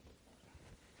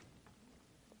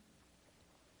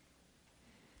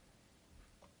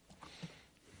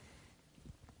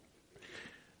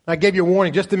I gave you a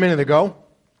warning just a minute ago.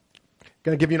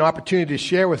 Going to give you an opportunity to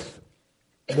share with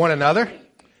one another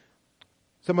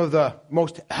some of the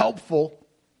most helpful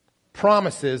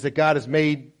promises that God has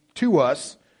made to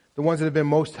us, the ones that have been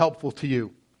most helpful to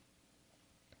you.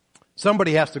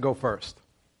 Somebody has to go first.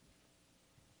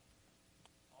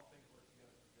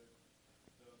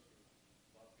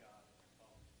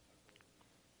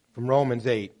 From Romans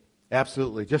 8.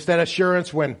 Absolutely. Just that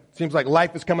assurance when it seems like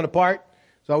life is coming apart.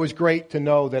 It's always great to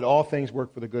know that all things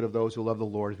work for the good of those who love the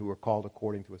Lord, who are called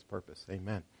according to his purpose.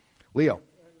 Amen. Leo.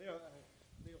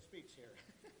 Leo speaks here.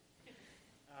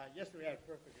 Yesterday I had a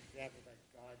perfect example that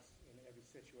God's in every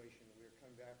situation. We were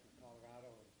coming back from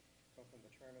Colorado and come from the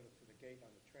terminal to the gate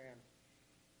on the tram,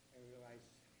 and we realized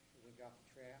when we got the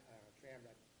tram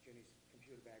that Jenny's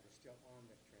computer bag was still on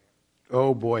the tram.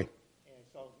 Oh, boy. And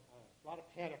so a lot of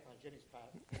panic on Jenny's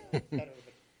part. But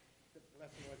the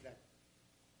lesson was that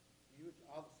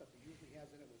all the stuff that usually has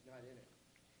in it was not in it.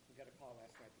 We got a call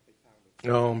last night that they found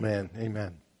it. Oh, man.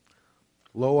 Amen.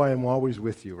 Lo, I am always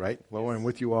with you, right? Lo, I am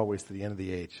with you always to the end of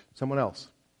the age. Someone else.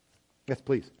 Yes,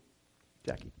 please.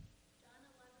 Jackie. John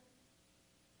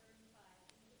 11:35.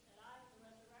 Jesus said, I am the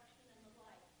resurrection and the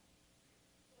life.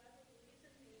 Whoever believes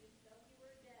in me, though he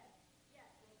were dead,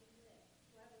 yet will he live.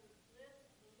 Whoever lives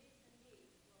and believes in me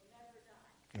will never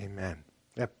die. Amen.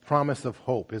 That promise of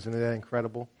hope, isn't it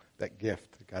incredible? That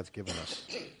gift that God's given us.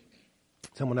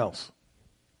 Someone else.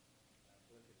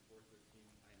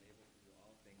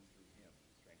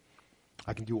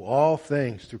 I can do all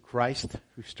things through Christ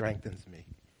who strengthens me.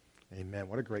 Amen.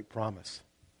 What a great promise.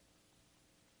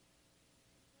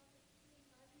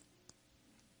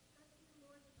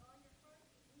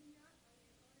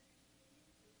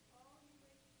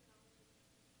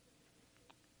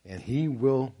 And he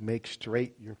will make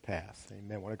straight your path.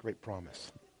 Amen. What a great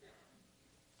promise.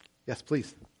 Yes,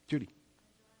 please. Judy.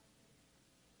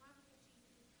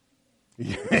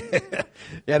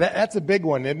 Yeah, that's a big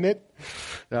one, isn't it?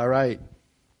 All right.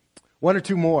 One or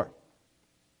two more.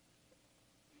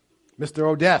 Mr.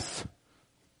 Odess.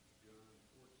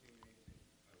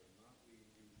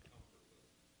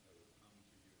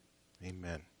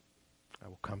 Amen. I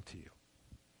will come to you.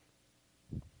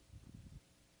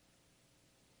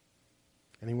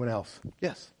 Anyone else?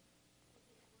 Yes.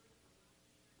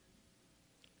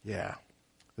 Yeah.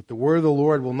 That the word of the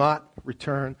Lord will not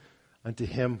return unto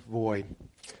him void.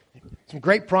 Some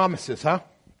great promises, huh?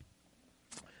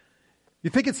 You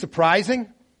think it's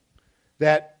surprising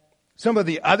that some of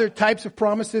the other types of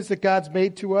promises that God's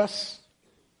made to us,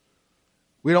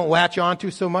 we don't latch onto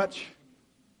so much?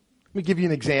 Let me give you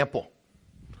an example.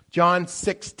 John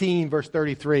 16, verse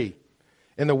 33.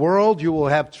 In the world you will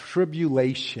have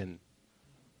tribulation.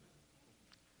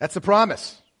 That's the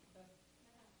promise.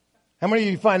 How many of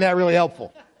you find that really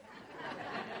helpful?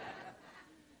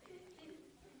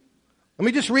 Let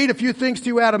me just read a few things to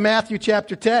you out of Matthew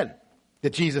chapter 10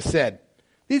 that Jesus said.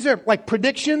 These are like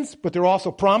predictions, but they're also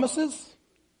promises.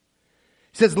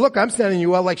 He says, look, I'm sending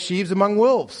you out like sheaves among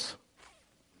wolves.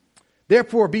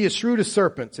 Therefore, be as shrewd as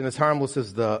serpents and as harmless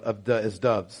as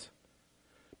doves.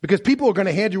 Because people are going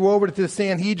to hand you over to the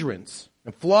Sanhedrins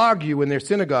and flog you in their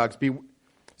synagogues. It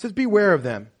says, beware of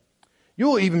them. You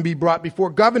will even be brought before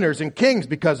governors and kings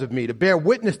because of me, to bear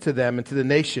witness to them and to the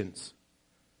nations.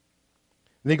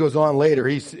 And he goes on later.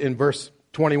 He's in verse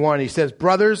 21. He says,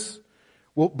 brother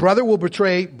will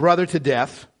betray brother to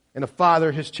death, and a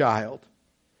father his child.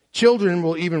 Children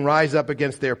will even rise up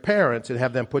against their parents and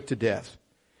have them put to death.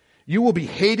 You will be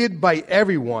hated by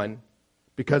everyone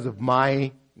because of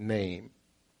my name.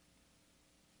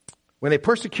 When they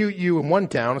persecute you in one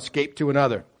town, escape to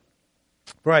another.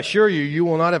 For I assure you, you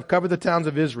will not have covered the towns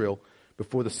of Israel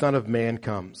before the Son of Man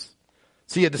comes.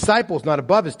 See, a disciple is not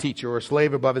above his teacher or a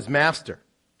slave above his master.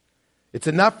 It's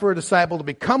enough for a disciple to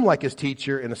become like his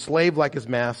teacher and a slave like his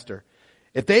master.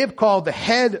 If they have called the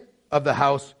head of the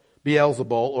house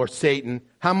Beelzebul or Satan,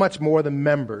 how much more the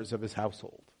members of his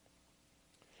household?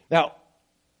 Now,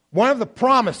 one of the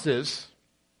promises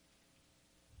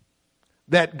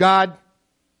that God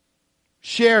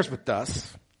shares with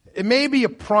us, it may be a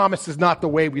promise is not the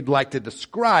way we'd like to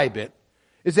describe it,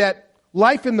 is that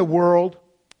life in the world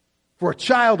for a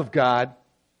child of God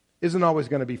isn't always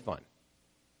going to be fun.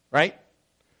 Right?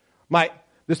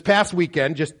 This past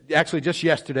weekend, just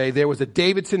yesterday, there was a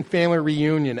Davidson family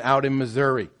reunion out in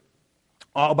Missouri.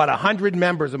 About 100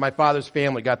 members of my father's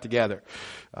family got together.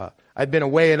 I'd been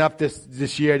away enough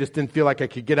this year, I just didn't feel like I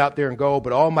could get out there and go,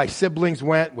 but all my siblings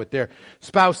went with their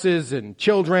spouses and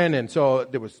children, and so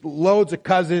there was loads of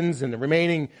cousins and the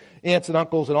remaining aunts and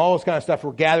uncles and all this kind of stuff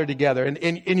were gathered together.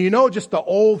 And you know just the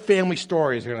old family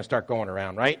stories are going to start going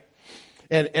around, right?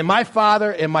 And my father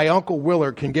and my Uncle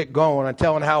Willard can get going on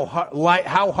telling how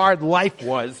hard life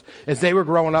was as they were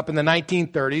growing up in the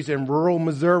 1930s in rural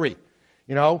Missouri,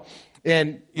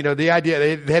 And, the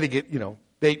idea, they had to get,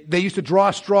 they used to draw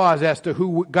straws as to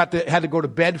who had to go to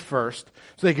bed first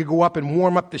so they could go up and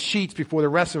warm up the sheets before the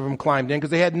rest of them climbed in because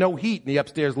they had no heat in the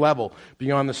upstairs level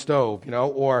beyond the stove,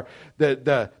 or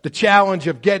the challenge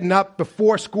of getting up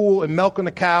before school and milking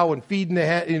the cow and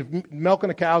milking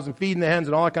the cows and feeding the hens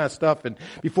and all that kind of stuff and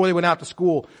before they went out to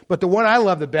school. But the one I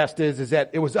love the best is that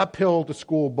it was uphill to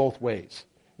school both ways.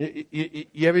 You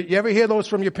ever hear those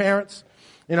from your parents?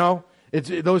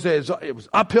 It was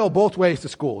uphill both ways to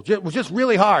school. It was just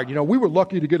really hard. We were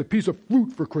lucky to get a piece of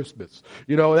fruit for Christmas.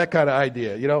 That kind of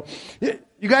idea.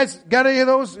 You guys got any of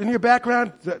those in your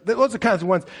background? Those are kinds of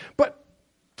ones. But,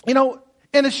 and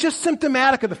it's just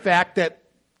symptomatic of the fact that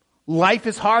life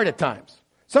is hard at times.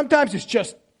 Sometimes it's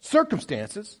just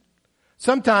circumstances.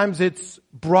 Sometimes it's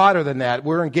broader than that.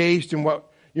 We're engaged in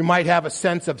what you might have a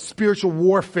sense of spiritual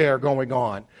warfare going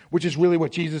on, which is really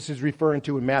what Jesus is referring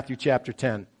to in Matthew chapter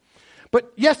 10.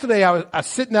 But yesterday I was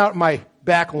sitting out in my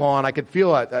back lawn. I could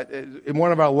feel in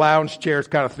one of our lounge chairs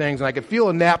kind of things, and I could feel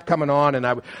a nap coming on. And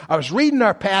I was reading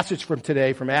our passage from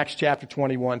today, from Acts chapter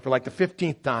 21, for like the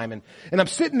 15th time. And I'm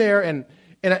sitting there, and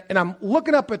I'm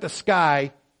looking up at the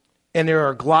sky, and there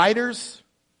are gliders,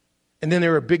 and then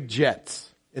there are big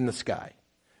jets in the sky.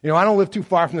 I don't live too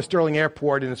far from the Sterling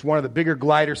Airport, and it's one of the bigger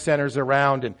glider centers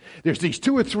around. And there's these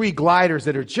 2 or 3 gliders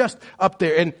that are just up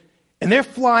there, and they're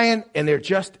flying, and it's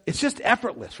just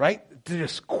effortless, right? They're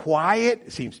just quiet.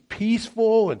 It seems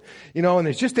peaceful, and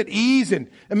there's just at ease.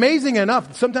 And amazing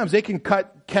enough, sometimes they can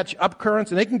catch up currents,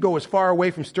 and they can go as far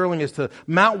away from Sterling as to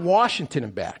Mount Washington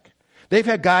and back. They've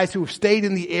had guys who have stayed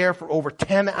in the air for over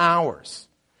 10 hours,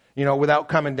 without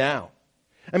coming down.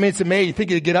 I mean, it's amazing. You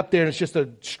think you get up there and it's just a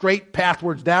straight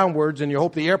pathwards downwards, and you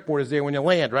hope the airport is there when you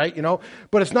land, right?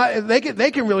 But it's not. They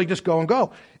can really just go and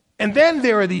go. And then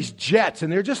there are these jets,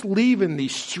 and they're just leaving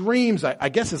these streams. I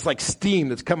guess it's like steam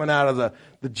that's coming out of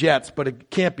the jets, but it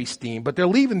can't be steam. But they're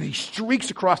leaving these streaks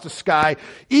across the sky,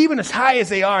 even as high as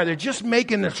they are. They're just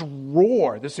making this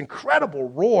roar, this incredible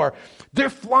roar. They're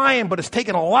flying, but it's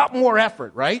taking a lot more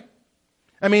effort, right?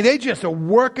 I mean, they just are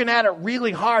working at it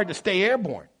really hard to stay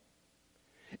airborne.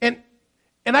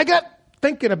 And I got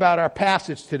thinking about our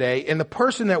passage today and the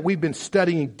person that we've been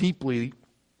studying deeply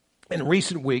in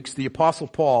recent weeks, the Apostle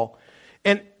Paul.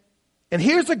 And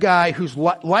here's a guy whose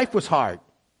life was hard.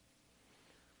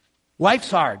 Life's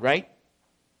hard, right?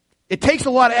 It takes a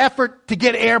lot of effort to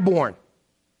get airborne.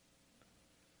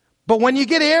 But when you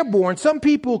get airborne, some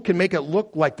people can make it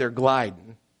look like they're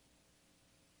gliding.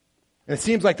 And it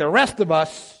seems like the rest of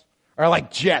us are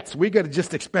like jets. We got to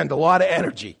just expend a lot of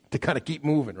energy to kind of keep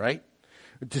moving, right?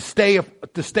 To stay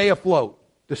afloat,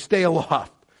 to stay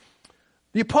aloft.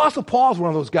 The Apostle Paul is one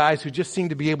of those guys who just seemed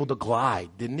to be able to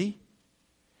glide, didn't he?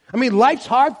 I mean, life's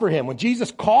hard for him. When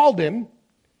Jesus called him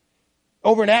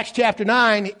over in Acts chapter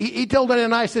 9, he told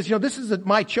Ananias, says, this is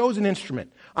my chosen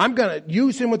instrument. I'm going to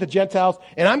use him with the Gentiles,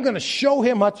 and I'm going to show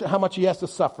him how much he has to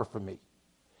suffer for me.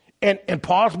 And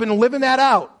Paul's been living that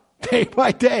out day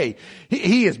by day.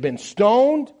 He has been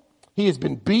stoned. He has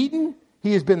been beaten.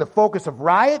 He has been the focus of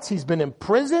riots. He's been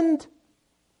imprisoned.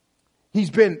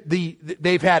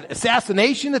 They've had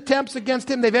assassination attempts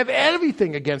against him. They've had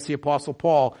everything against the Apostle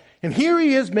Paul. And here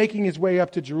he is making his way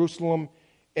up to Jerusalem,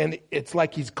 and it's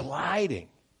like he's gliding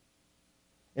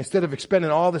instead of expending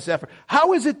all this effort.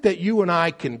 How is it that you and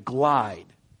I can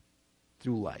glide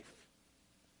through life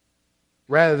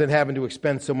rather than having to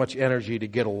expend so much energy to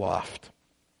get aloft?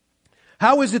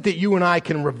 How is it that you and I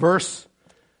can reverse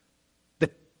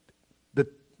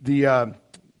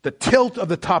the tilt of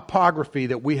the topography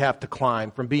that we have to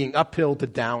climb from being uphill to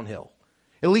downhill,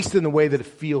 at least in the way that it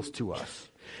feels to us?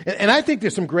 And I think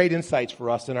there's some great insights for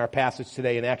us in our passage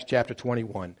today in Acts chapter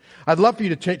 21. I'd love for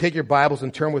you to take your Bibles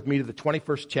and turn with me to the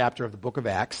 21st chapter of the book of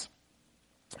Acts.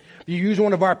 If you use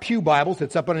one of our pew Bibles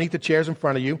that's up underneath the chairs in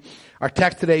front of you, our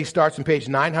text today starts on page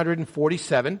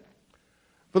 947.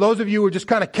 For those of you who are just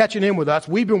kind of catching in with us,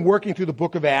 we've been working through the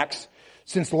book of Acts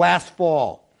since last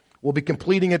fall. We'll be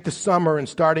completing it this summer and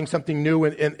starting something new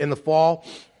in the fall.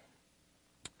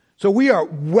 So we are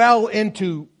well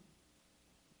into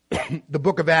the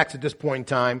book of Acts at this point in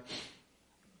time.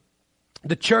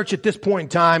 The church at this point in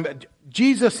time,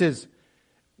 Jesus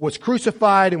was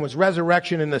crucified and was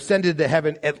resurrected and ascended to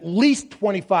heaven at least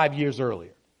 25 years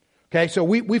earlier. Okay, so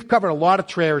we've covered a lot of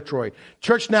territory.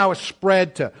 Church now is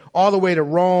spread to all the way to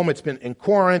Rome. It's been in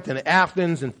Corinth and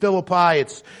Athens and Philippi.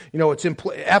 It's in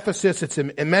Ephesus. It's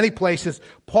in many places.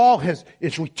 Paul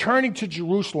is returning to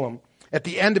Jerusalem at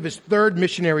the end of his third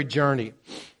missionary journey.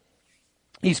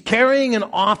 He's carrying an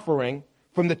offering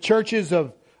from the churches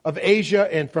of Asia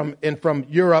and from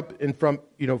Europe and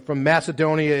from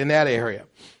Macedonia in that area.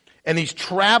 And he's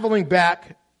traveling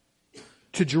back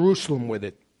to Jerusalem with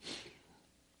it.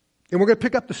 And we're going to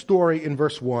pick up the story in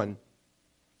verse 1.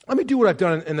 Let me do what I've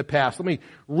done in the past. Let me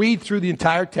read through the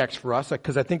entire text for us,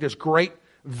 because I think there's great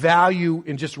value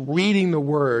in just reading the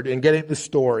word and getting the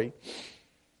story.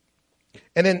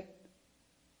 And then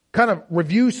kind of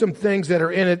review some things that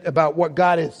are in it about what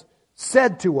God has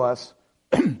said to us,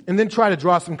 and then try to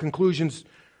draw some conclusions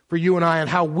for you and I on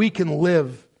how we can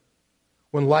live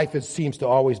when life seems to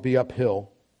always be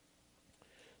uphill.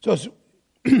 So it's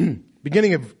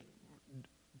beginning of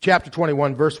chapter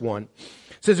 21, verse 1,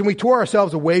 it says, "And we tore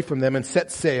ourselves away from them and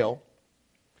set sail.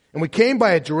 And we came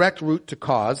by a direct route to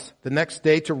Kos, the next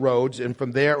day to Rhodes, and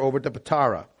from there over to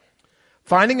Patara.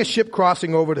 Finding a ship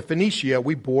crossing over to Phoenicia,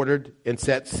 we boarded and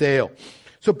set sail."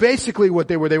 So basically what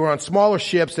they were on smaller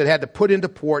ships that had to put into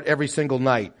port every single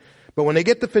night. But when they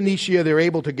get to Phoenicia, they're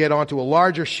able to get onto a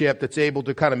larger ship that's able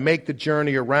to kind of make the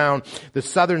journey around the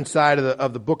southern side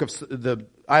of the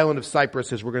island of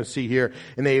Cyprus, as we're going to see here,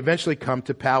 and they eventually come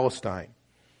to Palestine.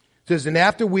 It says, "And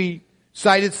after we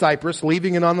sighted Cyprus,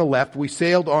 leaving it on the left, we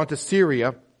sailed on to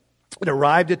Syria and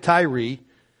arrived at Tyre,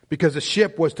 because the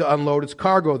ship was to unload its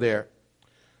cargo there.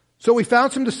 So we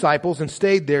found some disciples and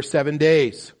stayed there 7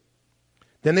 days.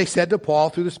 Then they said to Paul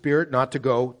through the Spirit not to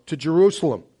go to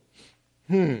Jerusalem."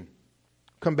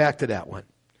 Come back to that one.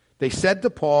 They said to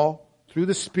Paul through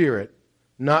the Spirit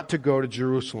not to go to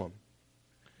Jerusalem.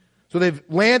 So they've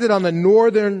landed on the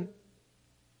northern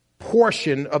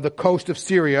portion of the coast of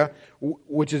Syria,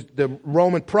 which is the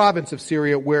Roman province of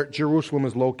Syria, where Jerusalem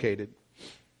is located.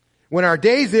 When our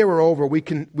days there were over,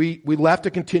 we left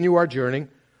to continue our journey,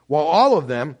 while all of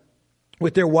them,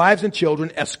 with their wives and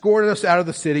children, escorted us out of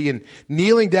the city, and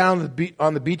kneeling down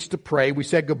on the beach to pray, we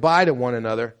said goodbye to one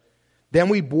another. Then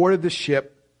we boarded the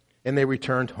ship, and they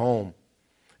returned home.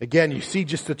 Again, you see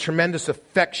just the tremendous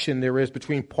affection there is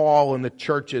between Paul and the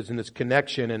churches and this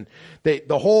connection. And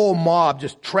the whole mob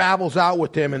just travels out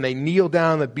with him, and they kneel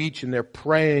down on the beach, and they're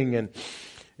praying, and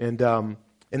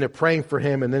they're praying for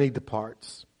him, and then he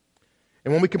departs.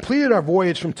 And when we completed our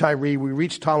voyage from Tyre, we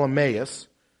reached Ptolemais,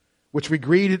 which we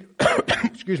greeted,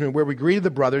 where we greeted the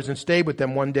brothers and stayed with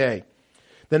them one day.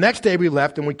 The next day we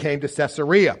left, and we came to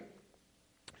Caesarea,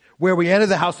 where we entered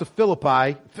the house of Philip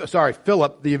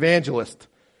the evangelist,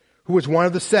 who was one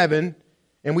of the 7,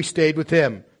 and we stayed with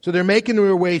him. So they're making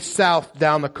their way south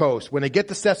down the coast. When they get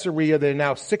to Caesarea, they're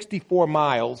now 64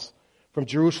 miles from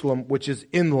Jerusalem, which is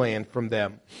inland from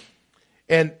them.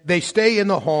 And they stay in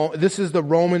the home. This is the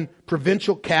Roman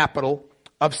provincial capital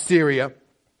of Syria.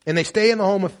 And they stay in the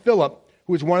home of Philip,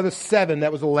 who was one of the 7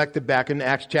 that was elected back in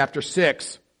Acts chapter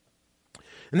 6.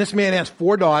 And this man has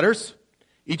 4 daughters.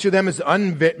 Each of them is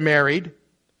unmarried,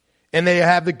 and they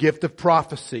have the gift of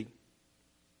prophecy.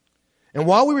 And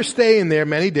while we were staying there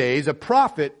many days, a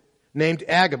prophet named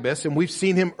Agabus, and we've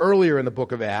seen him earlier in the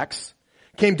book of Acts,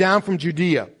 came down from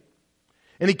Judea.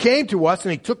 And he came to us,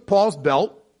 and he took Paul's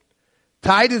belt,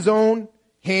 tied his own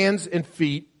hands and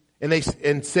feet,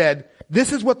 and said,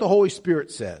 "This is what the Holy Spirit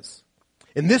says.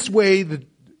 In this way,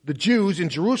 the Jews in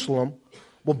Jerusalem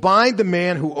will bind the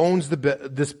man who owns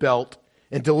this belt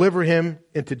and deliver him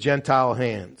into Gentile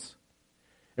hands."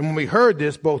 And when we heard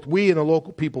this, both we and the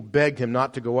local people begged him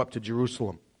not to go up to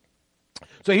Jerusalem.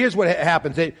 So here's what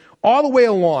happens. All the way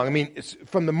along,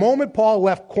 from the moment Paul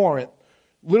left Corinth,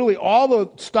 literally all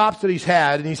the stops that he's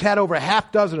had, and he's had over a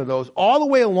half dozen of those, all the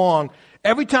way along,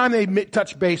 every time they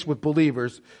touch base with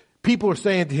believers, people are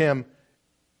saying to him,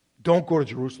 "Don't go to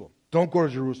Jerusalem. Don't go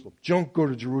to Jerusalem. Don't go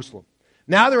to Jerusalem."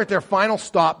 Now they're at their final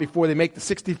stop before they make the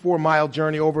 64-mile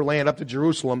journey overland up to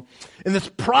Jerusalem. And this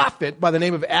prophet by the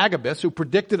name of Agabus, who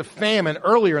predicted a famine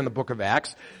earlier in the book of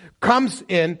Acts, comes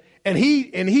in, and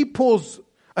he pulls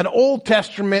an Old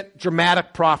Testament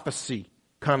dramatic prophecy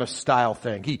kind of style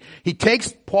thing. He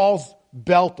takes Paul's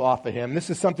belt off of him. This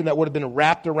is something that would have been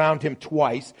wrapped around him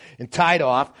twice and tied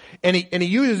off. And he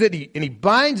uses it, and he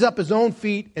binds up his own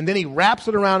feet, and then he wraps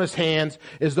it around his hands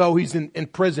as though he's in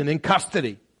prison, in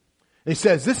custody. And he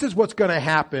says, this is what's going to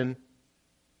happen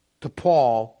to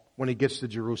Paul when he gets to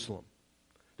Jerusalem.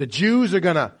 The Jews are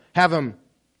going to have him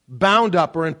bound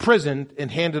up or imprisoned and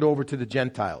handed over to the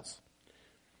Gentiles.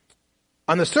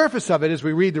 On the surface of it, as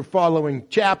we read the following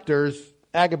chapters,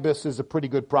 Agabus is a pretty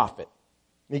good prophet.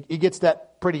 He gets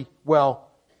that pretty well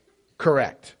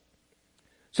correct.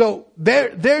 So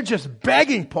they're just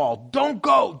begging Paul, "Don't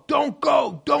go, don't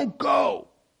go, don't go."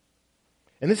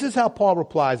 And this is how Paul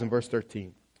replies in verse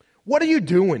 13. What are you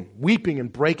doing, weeping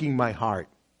and breaking my heart?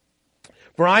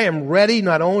 For I am ready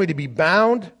not only to be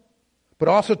bound, but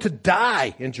also to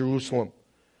die in Jerusalem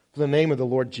for the name of the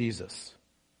Lord Jesus.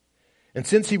 And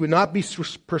since he would not be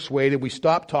persuaded, we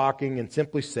stopped talking and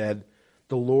simply said,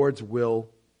 the Lord's will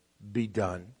be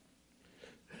done.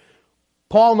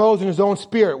 Paul knows in his own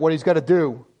spirit what he's got to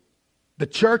do. The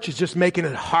church is just making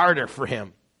it harder for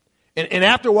him. And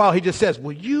after a while, he just says,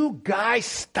 will you guys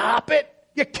stop it?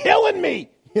 You're killing me,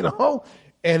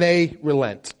 And they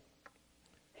relent.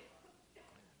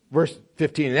 Verse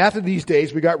 15, and after these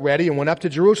days, we got ready and went up to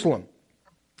Jerusalem.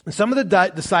 And some of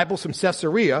the disciples from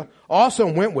Caesarea also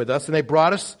went with us, and they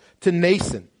brought us to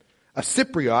Mnason, a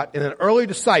Cypriot and an early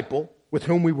disciple with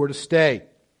whom we were to stay.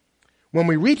 When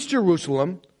we reached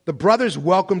Jerusalem, the brothers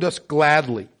welcomed us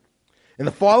gladly. And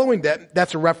the following day,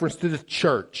 that's a reference to the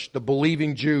church, the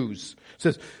believing Jews. It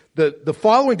says, the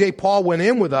following day, Paul went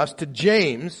in with us to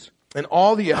James, and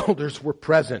all the elders were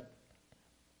present.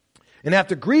 And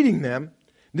after greeting them,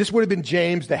 this would have been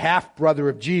James, the half-brother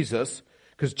of Jesus,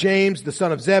 because James, the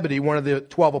son of Zebedee, one of the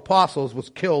 12 apostles, was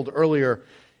killed earlier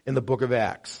in the book of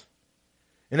Acts.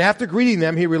 And after greeting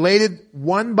them, he related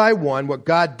one by one what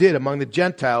God did among the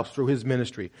Gentiles through his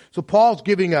ministry. So Paul's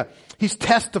he's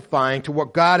testifying to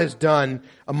what God has done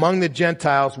among the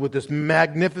Gentiles with this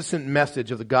magnificent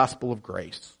message of the gospel of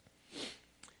grace.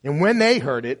 And when they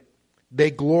heard it,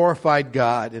 they glorified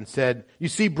God and said, you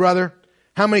see, brother,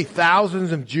 how many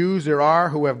thousands of Jews there are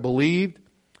who have believed,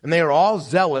 and they are all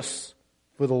zealous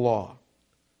for the law.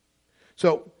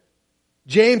 So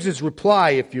James's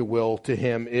reply, if you will, to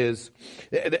him is,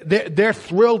 they're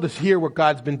thrilled to hear what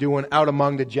God's been doing out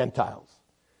among the Gentiles.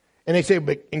 And they say,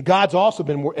 and God's also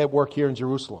been at work here in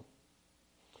Jerusalem.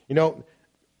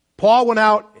 Paul went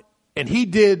out and he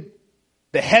did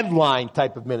the headline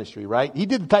type of ministry, right? He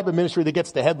did the type of ministry that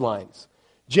gets the headlines.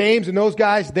 James and those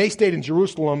guys, they stayed in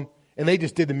Jerusalem and they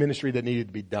just did the ministry that needed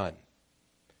to be done.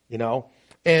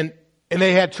 And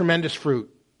they had tremendous fruit.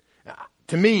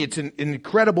 To me, it's an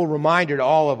incredible reminder to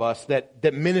all of us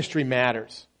that ministry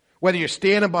matters. Whether you're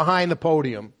standing behind the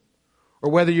podium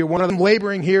or whether you're one of them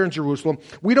laboring here in Jerusalem,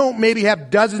 we don't maybe have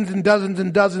dozens and dozens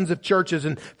and dozens of churches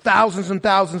and thousands and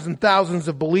thousands and thousands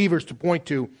of believers to point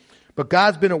to, but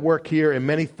God's been at work here and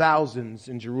many thousands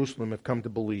in Jerusalem have come to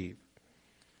believe.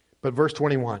 But verse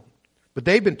 21, but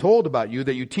they've been told about you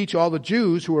that you teach all the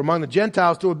Jews who are among the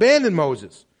Gentiles to abandon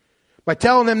Moses, by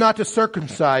telling them not to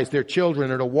circumcise their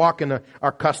children or to walk in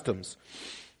our customs.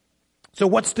 So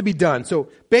what's to be done? So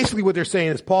basically what they're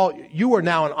saying is, Paul, you are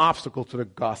now an obstacle to the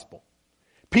gospel.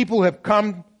 People have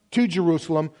come to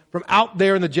Jerusalem from out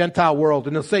there in the Gentile world,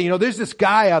 and they'll say, there's this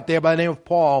guy out there by the name of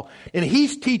Paul, and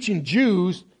he's teaching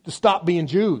Jews to stop being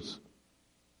Jews.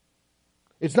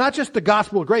 It's not just the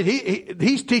gospel of grace.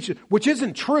 He's teaching, which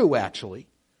isn't true, actually.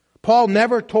 Paul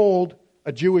never told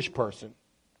a Jewish person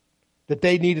that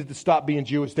they needed to stop being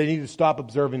Jewish. They needed to stop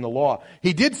observing the law.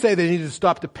 He did say they needed to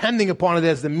stop depending upon it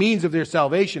as the means of their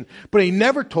salvation, but he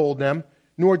never told them,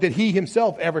 nor did he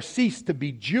himself ever cease to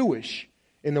be Jewish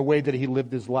in the way that he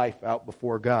lived his life out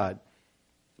before God.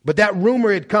 But that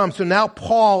rumor had come, so now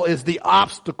Paul is the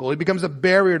obstacle. He becomes a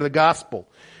barrier to the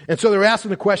gospel. And so they're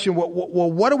asking the question, well,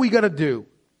 what are we going to do?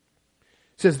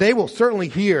 It says, they will certainly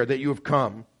hear that you have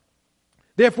come.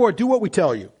 Therefore, do what we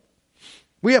tell you.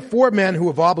 We have 4 men who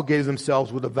have obligated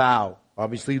themselves with a vow.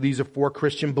 Obviously, these are 4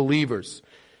 Christian believers.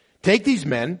 Take these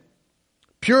men,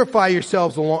 purify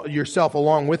yourself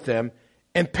along with them,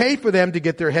 and pay for them to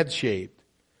get their heads shaved.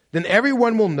 Then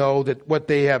everyone will know that what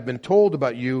they have been told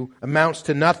about you amounts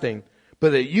to nothing,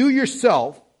 but that you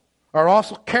yourself are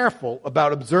also careful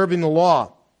about observing the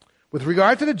law. With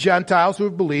regard to the Gentiles who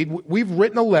have believed, we've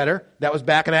written a letter, that was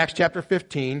back in Acts chapter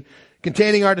 15,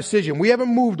 containing our decision. We haven't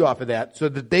moved off of that, so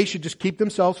that they should just keep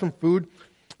themselves from food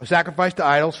sacrificed to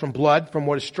idols, from blood, from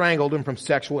what is strangled, and from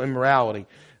sexual immorality.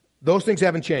 Those things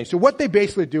haven't changed. So what they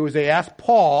basically do is they ask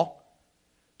Paul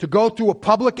to go through a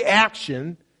public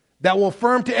action that will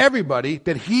affirm to everybody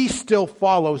that he still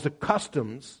follows the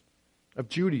customs of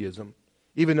Judaism,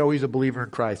 even though he's a believer in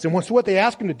Christ. And so what they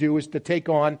ask him to do is to take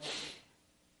on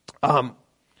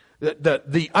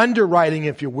the underwriting,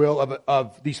 if you will,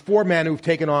 of these 4 men who've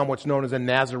taken on what's known as a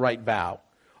Nazirite vow.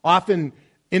 Often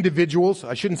individuals,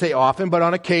 I shouldn't say often, but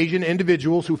on occasion,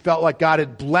 individuals who felt like God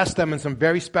had blessed them in some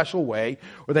very special way,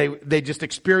 or they just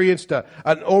experienced an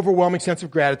overwhelming sense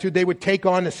of gratitude, they would take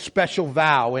on a special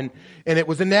vow, and it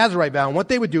was a Nazirite vow. And what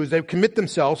they would do is they would commit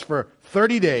themselves for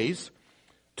 30 days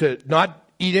to not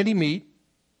eat any meat,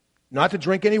 not to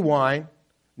drink any wine,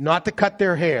 not to cut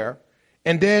their hair.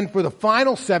 And then for the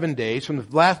final 7 days, from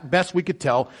the best we could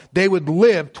tell, they would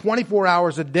live 24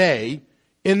 hours a day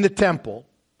in the temple,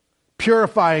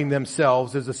 purifying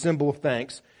themselves as a symbol of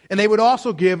thanks. And they would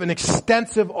also give an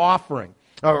extensive offering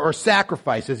or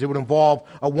sacrifices. It would involve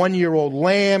a 1-year-old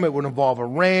lamb. It would involve a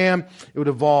ram. It would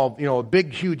involve, a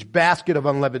big, huge basket of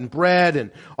unleavened bread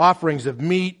and offerings of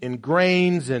meat and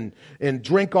grains and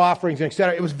drink offerings,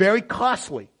 etc. It was very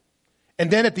costly. And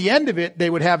then at the end of it, they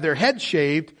would have their head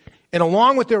shaved, and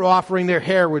along with their offering, their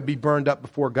hair would be burned up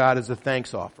before God as a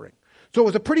thanks offering. So it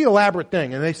was a pretty elaborate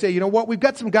thing. And they say, you know what? We've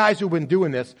got some guys who've been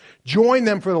doing this. Join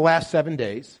them for the last 7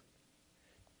 days.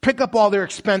 Pick up all their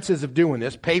expenses of doing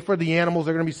this, pay for the animals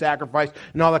that are going to be sacrificed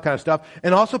and all that kind of stuff,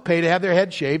 and also pay to have their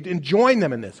head shaved and join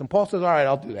them in this. And Paul says, all right,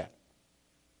 I'll do that.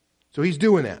 So he's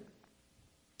doing that.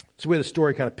 That's where the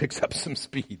story kind of picks up some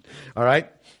speed. All right?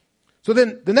 So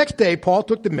then the next day, Paul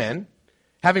took the men,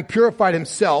 having purified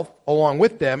himself along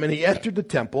with them, and he entered the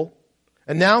temple,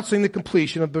 announcing the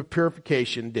completion of the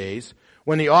purification days,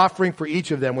 when the offering for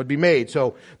each of them would be made.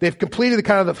 So they've completed the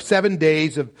kind of the 7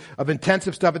 days of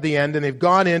intensive stuff at the end, and they've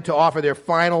gone in to offer their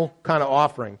final kind of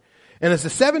offering. And as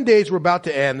the 7 days were about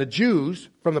to end, the Jews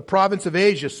from the province of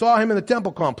Asia saw him in the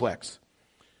temple complex.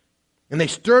 And they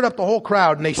stirred up the whole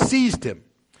crowd, and they seized him.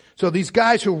 So these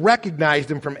guys who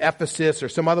recognized him from Ephesus or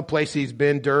some other place he's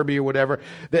been, Derbe or whatever,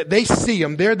 they see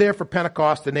him. They're there for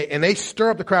Pentecost, and they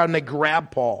stir up the crowd, and they grab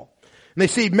Paul. And they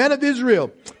say, men of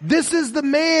Israel, this is the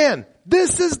man.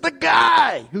 This is the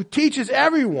guy who teaches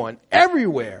everyone,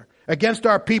 everywhere, against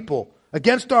our people,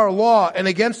 against our law, and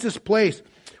against this place.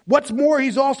 What's more,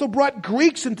 he's also brought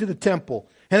Greeks into the temple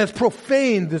and has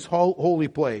profaned this holy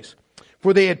place.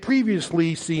 For they had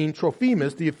previously seen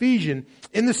Trophimus, the Ephesian,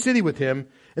 in the city with him,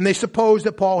 and they supposed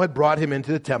that Paul had brought him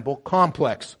into the temple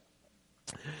complex.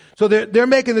 So they're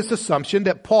making this assumption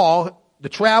that Paul, the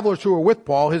travelers who were with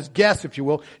Paul, his guests, if you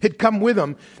will, had come with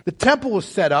him. The temple was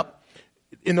set up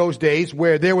in those days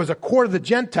where there was a court of the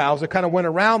Gentiles that kind of went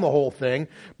around the whole thing,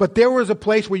 but there was a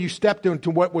place where you stepped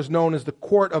into what was known as the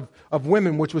court of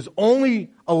women, which was only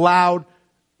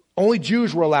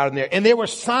Jews were allowed in there. And there were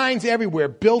signs everywhere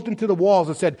built into the walls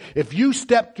that said, if you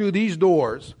step through these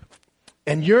doors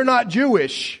and you're not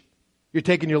Jewish, you're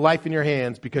taking your life in your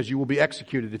hands because you will be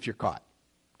executed if you're caught.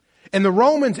 And the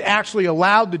Romans actually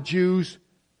allowed the Jews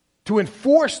to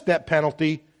enforce that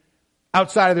penalty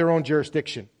outside of their own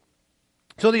jurisdiction.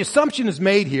 So the assumption is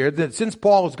made here that since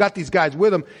Paul has got these guys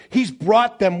with him, he's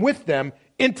brought them with them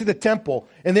into the temple,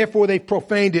 and therefore they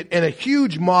profaned it, and a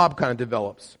huge mob kind of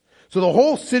develops. So the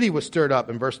whole city was stirred up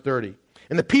in verse 30.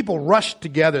 And the people rushed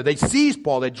together. They seized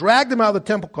Paul. They dragged him out of the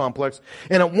temple complex,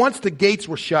 and at once the gates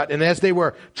were shut. And as they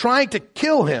were trying to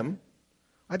kill him,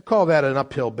 I'd call that an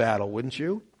uphill battle, wouldn't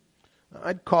you?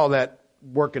 I'd call that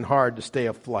working hard to stay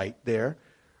afloat there.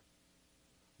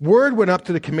 Word went up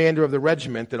to the commander of the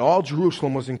regiment that all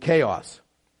Jerusalem was in chaos.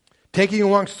 Taking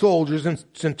along soldiers and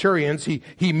centurions, he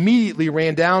immediately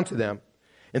ran down to them.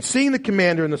 And seeing the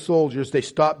commander and the soldiers, they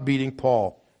stopped beating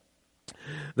Paul.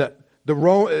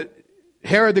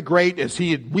 Herod the Great, as he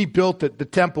had rebuilt the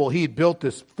temple, he had built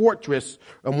this fortress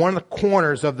on one of the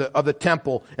corners of the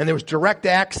temple, and there was direct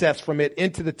access from it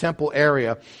into the temple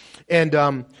area. And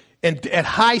at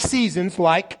high seasons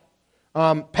like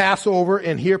Passover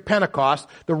and here Pentecost,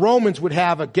 the Romans would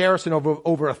have a garrison of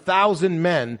over 1,000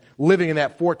 men living in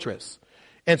that fortress.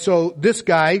 And so this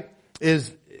guy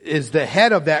is the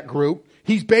head of that group.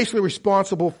 He's basically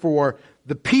responsible for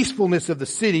the peacefulness of the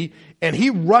city, and he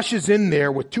rushes in there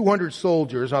with 200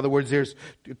 soldiers. In other words, there's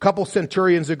a couple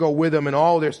centurions that go with him and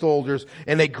all their soldiers,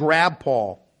 and they grab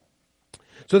Paul.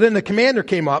 So then the commander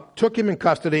came up, took him in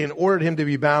custody, and ordered him to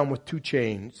be bound with 2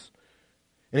 chains.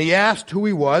 And he asked who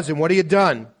he was and what he had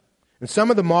done. And some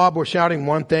of the mob were shouting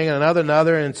one thing and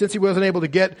another. And since he wasn't able to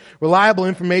get reliable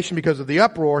information because of the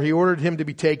uproar, he ordered him to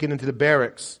be taken into the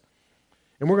barracks.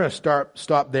 And we're going to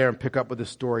stop there and pick up with this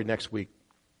story next week.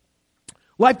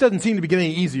 Life doesn't seem to be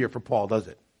getting any easier for Paul, does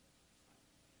it?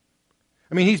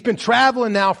 I mean, he's been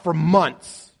traveling now for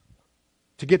months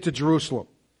to get to Jerusalem.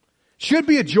 Should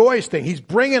be a joyous thing. He's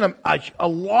bringing a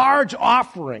large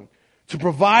offering to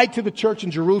provide to the church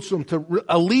in Jerusalem to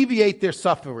alleviate their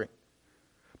suffering.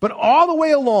 But all the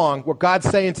way along, what God's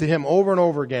saying to him over and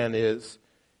over again is,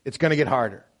 it's going to get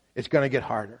harder. It's going to get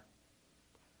harder.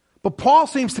 But Paul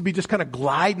seems to be just kind of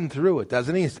gliding through it,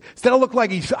 doesn't he? Instead of look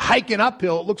like he's hiking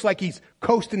uphill, it looks like he's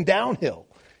coasting downhill.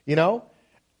 You know?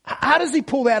 How does he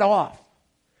pull that off?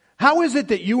 How is it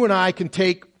that you and I can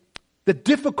take the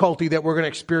difficulty that we're going to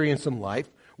experience in life,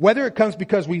 whether it comes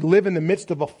because we live in the midst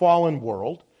of a fallen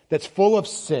world that's full of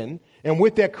sin, and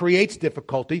with that creates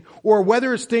difficulty, or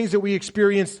whether it's things that we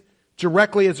experience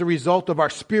directly as a result of our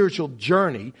spiritual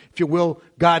journey, if you will,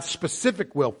 God's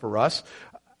specific will for us.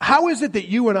 How is it that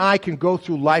you and I can go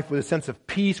through life with a sense of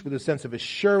peace, with a sense of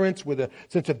assurance, with a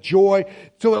sense of joy,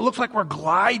 so it looks like we're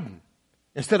gliding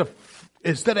instead of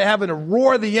having to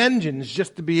roar the engines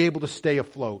just to be able to stay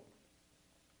afloat?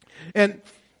 And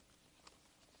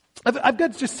I've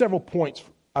got just several points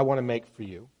I want to make for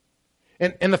you.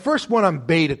 And the first one, I'm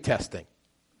beta testing. In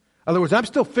other words, I'm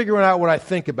still figuring out what I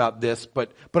think about this,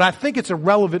 but I think it's a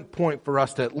relevant point for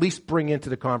us to at least bring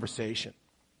into the conversation.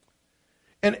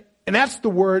 And that's the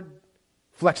word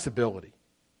flexibility.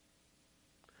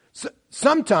 So,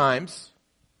 sometimes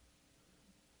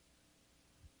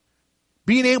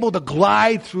being able to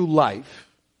glide through life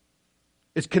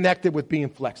is connected with being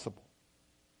flexible.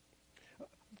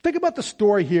 Think about the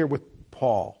story here with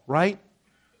Paul, right?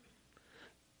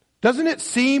 Doesn't it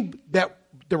seem that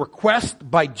the request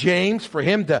by James for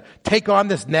him to take on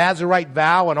this Nazirite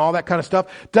vow and all that kind of stuff,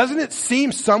 doesn't it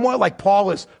seem somewhat like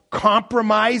Paul is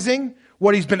compromising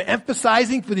what he's been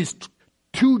emphasizing for these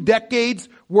 2 decades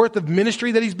worth of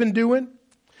ministry that he's been doing?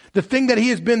 The thing that he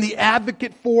has been the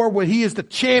advocate for, what he is the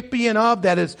champion of,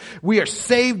 that is, we are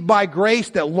saved by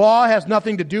grace, that law has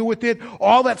nothing to do with it.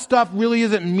 All that stuff really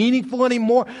isn't meaningful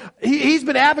anymore. He's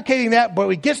been advocating that, but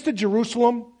he gets to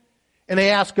Jerusalem and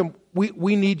they ask him,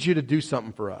 we need you to do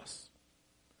something for us.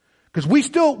 Because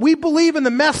we believe in the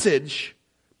message,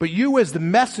 but you as the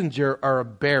messenger are a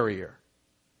barrier.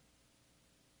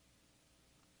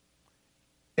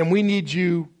 And we need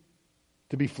you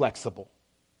to be flexible.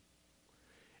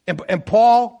 And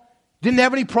Paul didn't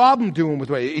have any problem doing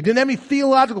with it. He didn't have any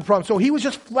theological problem, so he was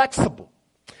just flexible.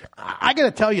 I got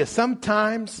to tell you,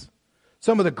 sometimes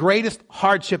some of the greatest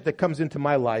hardship that comes into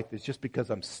my life is just because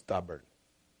I'm stubborn.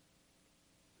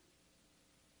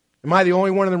 Am I the only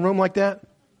one in the room like that?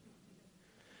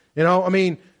 You know, I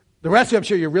mean, the rest of you, I'm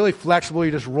sure you're really flexible.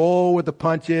 You just roll with the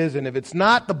punches. And if it's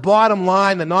not the bottom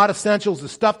line, the not essentials, the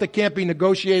stuff that can't be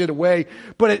negotiated away,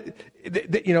 but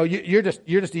you're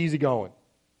just easygoing.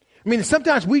 I mean,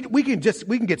 sometimes we can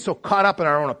get so caught up in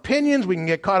our own opinions. We can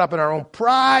get caught up in our own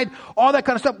pride, all that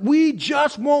kind of stuff. We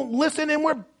just won't listen, and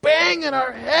we're banging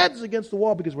our heads against the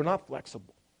wall because we're not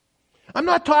flexible. I'm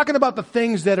not talking about the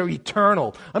things that are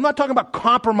eternal. I'm not talking about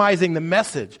compromising the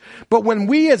message. But when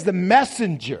we as the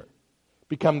messenger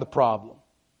become the problem,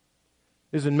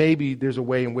 maybe there's a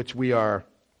way in which we are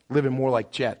living more like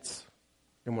jets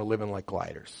and we're living like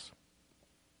gliders.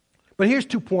 But here's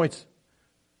 2 points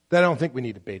that I don't think we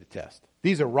need to beta test.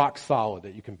 These are rock solid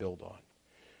that you can build on.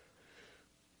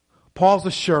 Paul's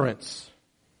assurance,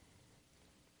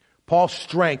 Paul's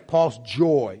strength, Paul's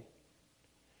joy,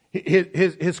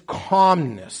 his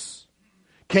calmness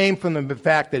came from the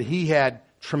fact that he had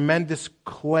tremendous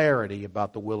clarity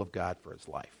about the will of God for his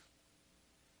life.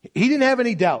 He didn't have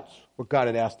any doubts what God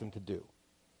had asked him to do.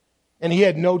 And he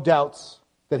had no doubts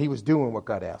that he was doing what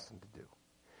God asked him to do.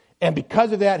 And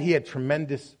because of that, he had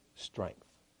tremendous strength.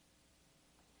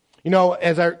 You know,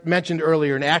 as I mentioned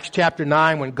earlier, in Acts chapter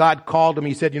 9, when God called him,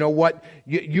 he said, you know what?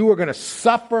 You are going to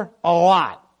suffer a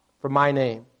lot for my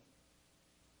name.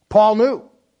 Paul knew.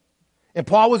 And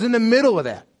Paul was in the middle of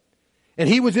that. And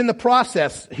he was in the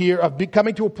process here of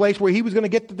coming to a place where he was going to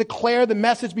get to declare the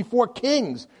message before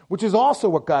kings, which is also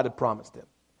what God had promised him.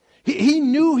 He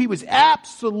knew he was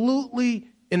absolutely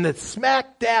in the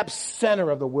smack dab center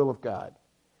of the will of God.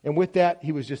 And with that,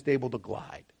 he was just able to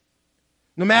glide.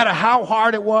 No matter how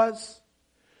hard it was,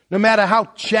 no matter how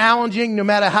challenging, no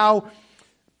matter how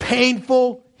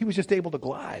painful, he was just able to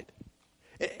glide.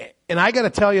 And I got to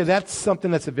tell you, that's something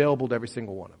that's available to every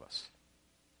single one of us.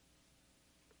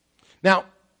 Now,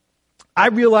 I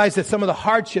realize that some of the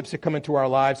hardships that come into our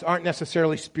lives aren't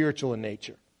necessarily spiritual in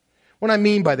nature. What I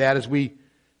mean by that is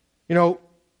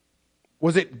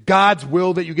was it God's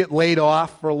will that you get laid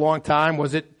off for a long time?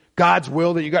 Was it God's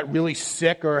will that you got really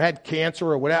sick or had cancer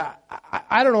or whatever?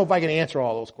 I don't know if I can answer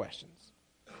all those questions.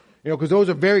 Because those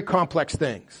are very complex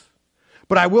things.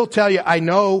 But I will tell you, I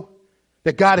know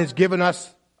that God has given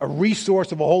us a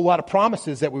resource of a whole lot of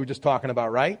promises that we were just talking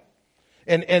about, right?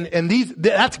 And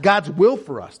that's God's will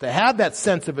for us, to have that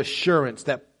sense of assurance,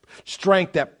 that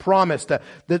strength, that promise,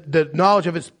 the knowledge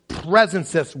of His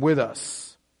presence that's with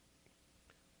us.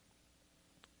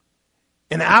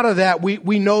 And out of that,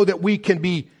 we know that we can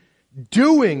be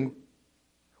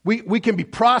we can be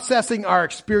processing our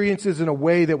experiences in a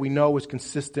way that we know is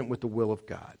consistent with the will of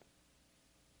God.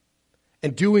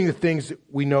 And doing the things that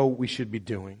we know we should be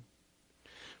doing.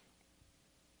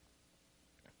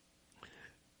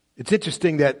 It's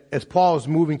interesting that as Paul is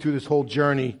moving through this whole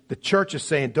journey, the church is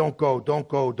saying, don't go, don't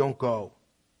go, don't go.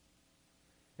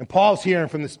 And Paul's hearing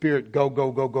from the Spirit, go,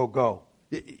 go, go, go, go.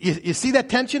 You see that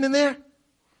tension in there?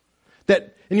 And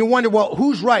you wonder, well,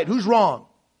 who's right? Who's wrong?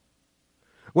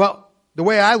 Well, the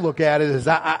way I look at it is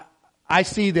I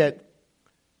see that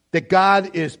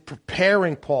God is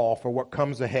preparing Paul for what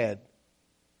comes ahead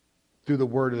through the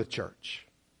word of the church.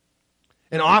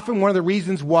 And often one of the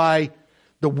reasons why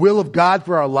the will of God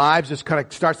for our lives just kind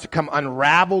of starts to come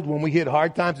unraveled when we hit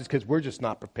hard times is because we're just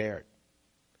not prepared.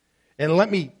 And let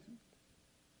me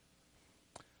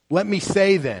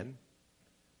say then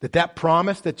that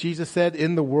promise that Jesus said,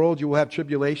 in the world you will have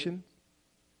tribulation,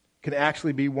 can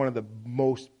actually be one of the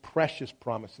most precious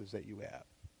promises that you have.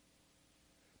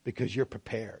 Because you're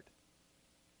prepared.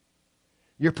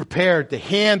 You're prepared to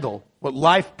handle what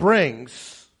life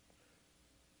brings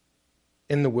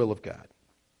in the will of God.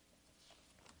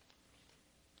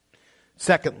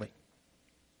 Secondly,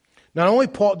 not only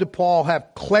did Paul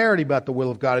have clarity about the will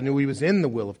of God and knew he was in the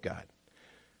will of God,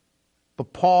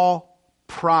 but Paul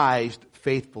prized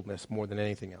faithfulness more than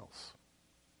anything else.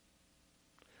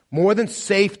 More than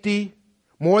safety,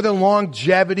 more than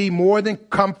longevity, more than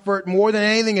comfort, more than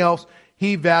anything else,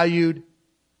 he valued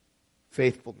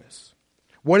faithfulness.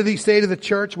 What did he say to the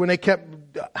church when they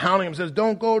kept hounding him? He says,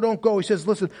 don't go, don't go. He says,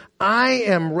 listen, I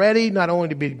am ready not only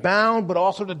to be bound, but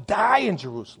also to die in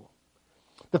Jerusalem.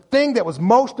 The thing that was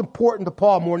most important to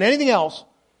Paul more than anything else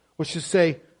was to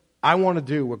say, I want to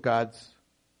do what God's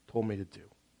told me to do.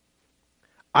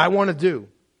 I want to do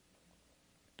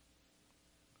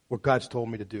what God's told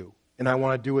me to do. And I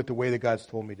want to do it the way that God's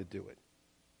told me to do it.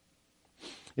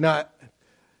 You know,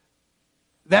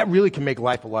 that really can make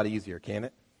life a lot easier, can't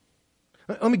it?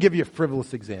 Let me give you a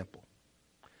frivolous example.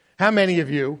 How many of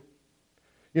you,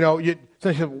 so you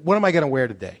say, what am I going to wear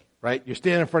today? Right? You're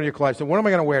standing in front of your closet. So what am I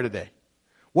going to wear today?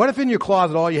 What if in your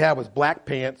closet all you had was black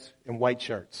pants and white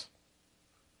shirts?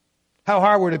 How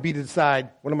hard would it be to decide,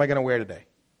 what am I going to wear today?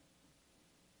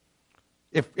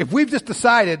 If we've just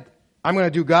decided, I'm going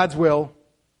to do God's will,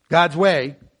 God's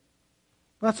way,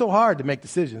 not so hard to make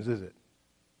decisions, is it?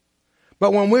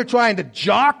 But when we're trying to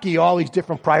jockey all these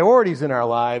different priorities in our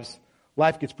lives,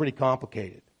 life gets pretty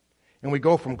complicated. And we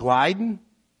go from gliding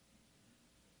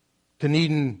to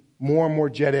needing more and more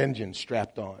jet engines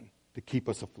strapped on to keep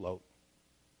us afloat.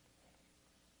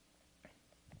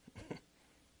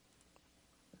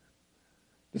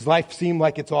 Does life seem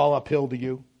like it's all uphill to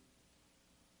you?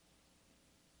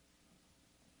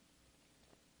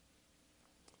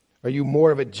 Are you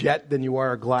more of a jet than you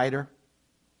are a glider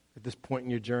at this point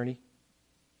in your journey?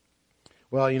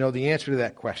 Well, the answer to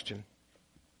that question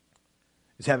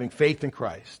is having faith in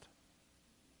Christ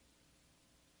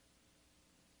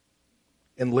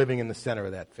and living in the center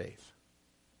of that faith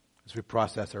as we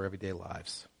process our everyday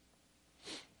lives.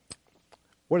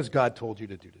 What has God told you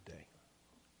to do today?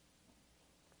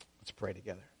 Let's pray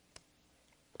together.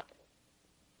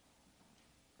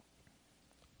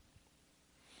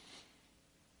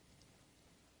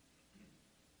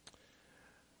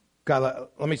 God,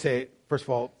 let me say, first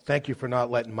of all, thank you for not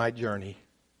letting my journey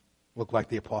look like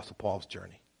the Apostle Paul's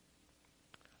journey.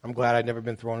 I'm glad I've never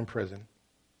been thrown in prison.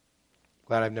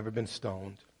 Glad I've never been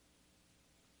stoned.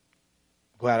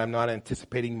 Glad I'm not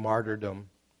anticipating martyrdom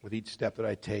with each step that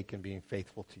I take in being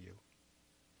faithful to you.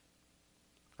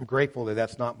 I'm grateful that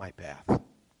that's not my path. And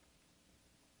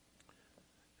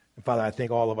Father, I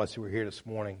think all of us who are here this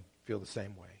morning feel the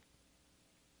same way.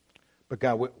 But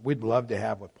God, we'd love to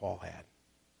have what Paul had.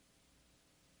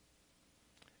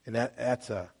 And that's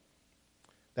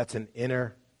an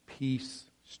inner peace,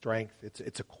 strength.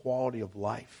 It's a quality of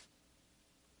life,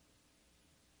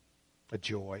 a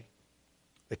joy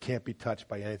that can't be touched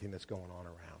by anything that's going on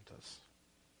around us.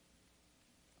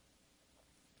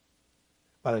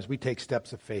 Father, as we take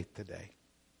steps of faith today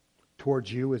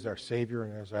towards you as our Savior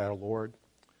and as our Lord,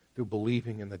 through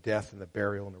believing in the death and the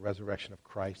burial and the resurrection of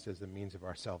Christ as the means of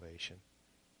our salvation.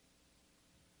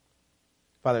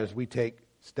 Father, as we take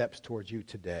steps towards you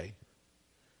today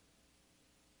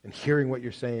and hearing what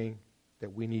you're saying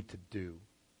that we need to do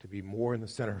to be more in the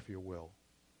center of your will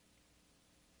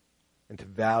and to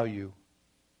value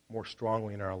more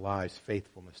strongly in our lives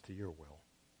faithfulness to your will.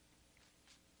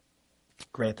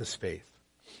 Grant us faith.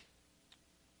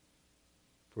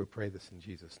 For we pray this in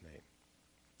Jesus' name.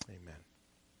 Amen.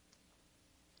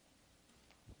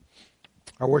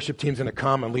 Our worship team's going to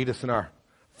come and lead us in our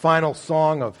final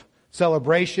song of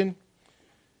celebration.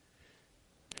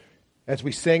 As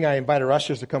we sing, I invite our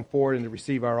ushers to come forward and to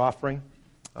receive our offering.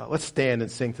 Let's stand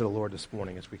and sing to the Lord this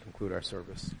morning as we conclude our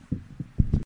service.